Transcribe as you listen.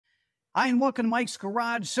Hi, and welcome to Mike's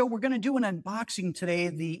Garage. So we're going to do an unboxing today,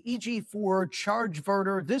 the EG4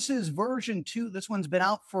 Chargeverter. This is version 2. This one's been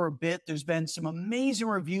out for a bit. There's been some amazing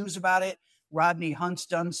reviews about it. Rodney Hunt's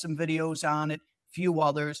done some videos on it, a few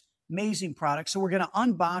others. Amazing product. So we're going to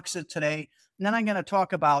unbox it today, and then I'm going to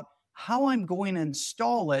talk about how I'm going to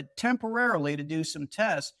install it temporarily to do some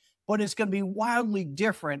tests, but it's going to be wildly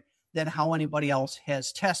different than how anybody else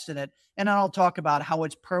has tested it. And then I'll talk about how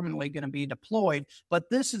it's permanently going to be deployed. But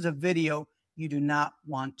this is a video you do not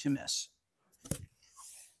want to miss.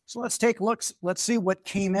 So let's take a look. Let's see what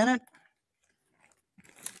came in it.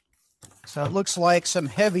 So it looks like some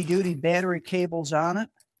heavy duty battery cables on it.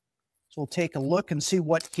 So we'll take a look and see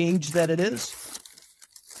what gauge that it is.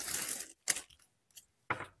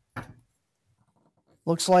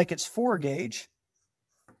 Looks like it's 4 gauge.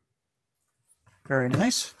 Very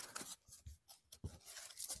nice.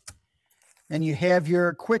 And you have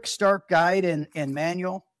your quick start guide and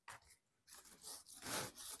manual.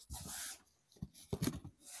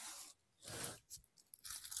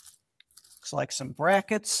 Looks like some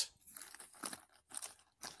brackets.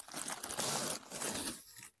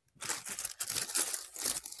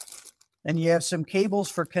 And you have some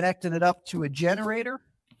cables for connecting it up to a generator.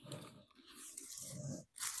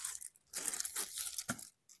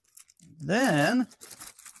 Then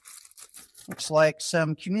looks like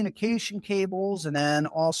some communication cables, and then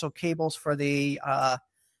also cables for the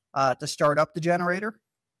to start up the generator.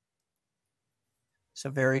 So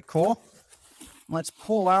very cool. Let's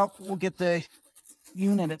pull out. We'll get the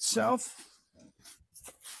unit itself.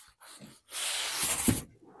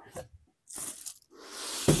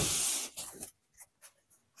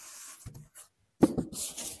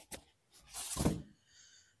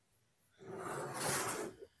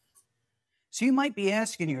 So you might be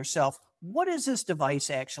asking yourself, what does this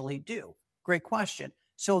device actually do? Great question.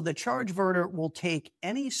 So the Chargeverter will take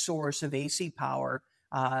any source of AC power,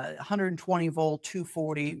 120 volt,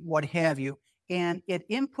 240, what have you, and it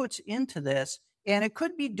inputs into this, and it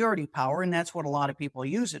could be dirty power, and that's what a lot of people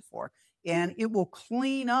use it for. And it will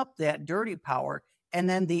clean up that dirty power, and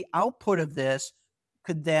then the output of this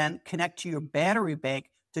could then connect to your battery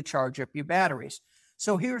bank to charge up your batteries.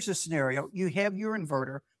 So here's a scenario. You have your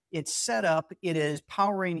inverter. It's set up, it is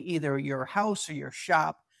powering either your house or your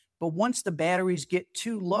shop, but once the batteries get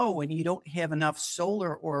too low and you don't have enough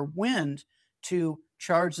solar or wind to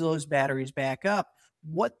charge those batteries back up,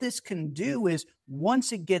 what this can do is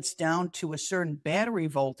once it gets down to a certain battery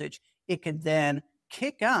voltage, it can then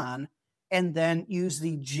kick on and then use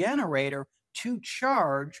the generator to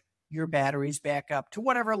charge your batteries back up to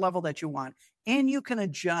whatever level that you want. And you can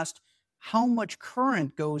adjust how much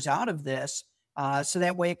current goes out of this. So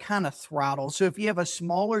that way it kind of throttles. So if you have a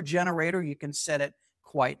smaller generator, you can set it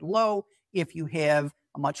quite low. If you have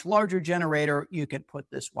a much larger generator, you can put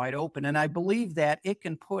this wide open. And I believe that it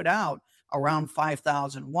can put out around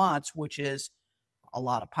 5,000 watts, which is a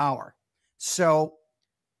lot of power. So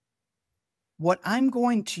what I'm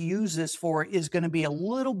going to use this for is going to be a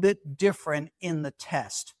little bit different in the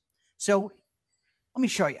test. So let me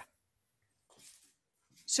show you.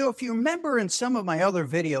 So if you remember in some of my other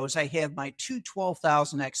videos, I have my two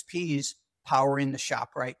 12,000 XPs powering the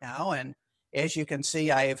shop right now. And as you can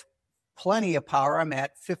see, I have plenty of power. I'm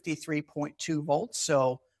at 53.2 volts,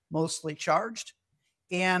 so mostly charged.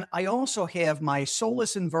 And I also have my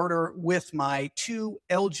Solus inverter with my 2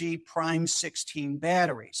 LG Prime 16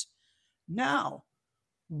 batteries. Now,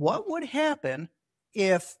 what would happen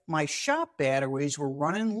if my shop batteries were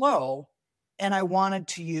running low and I wanted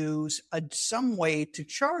to use some way to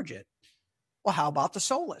charge it? Well, how about the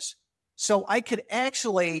Solus? So I could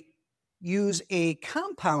actually use a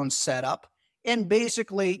compound setup and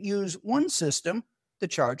basically use one system to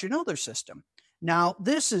charge another system. Now,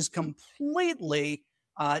 this is completely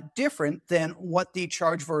different than what the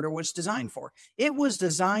Chargeverter was designed for. It was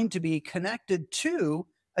designed to be connected to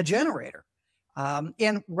a generator.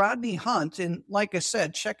 And Rodney Hunt, and like I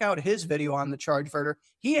said, check out his video on the Chargeverter.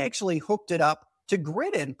 He actually hooked it up to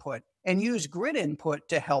grid input and used grid input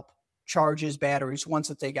to help charge his batteries once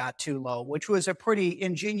that they got too low, which was a pretty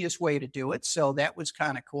ingenious way to do it. So that was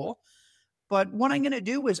kind of cool. But what I'm going to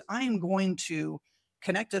do is I am going to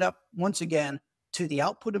connect it up once again to the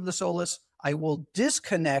output of the Solus. I will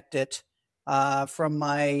disconnect it from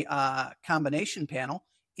my combination panel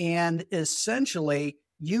and essentially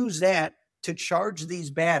use that to charge these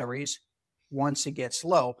batteries once it gets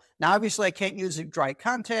low. Now, obviously, I can't use dry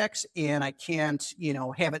contacts, and I can't,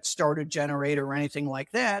 have it start a generator or anything like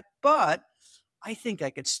that, but I think I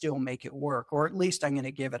could still make it work, or at least I'm going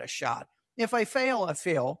to give it a shot. If I fail, I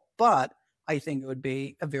fail, but I think it would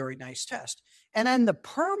be a very nice test. And then the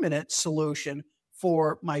permanent solution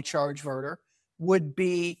for my Chargeverter would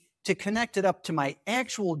be to connect it up to my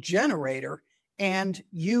actual generator and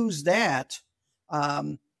use that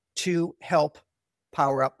to help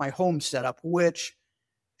power up my home setup, which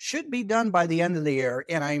should be done by the end of the year.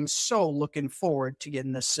 And I'm so looking forward to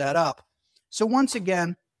getting this set up. So once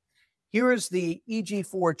again, here is the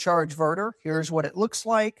EG4 Chargeverter. Here's what it looks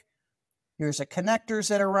like. Here's the connectors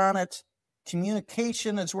that are on it.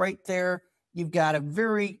 Communication is right there. You've got a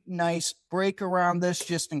very nice break around this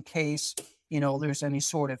just in case, you know, there's any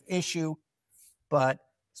sort of issue. But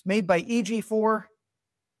it's made by EG4.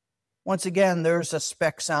 Once again, there's the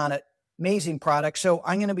specs on it. Amazing product. So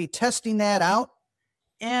I'm going to be testing that out.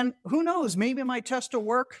 And who knows, maybe my test will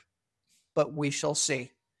work, but we shall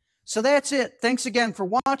see. So that's it. Thanks again for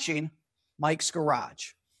watching Mike's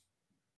Garage.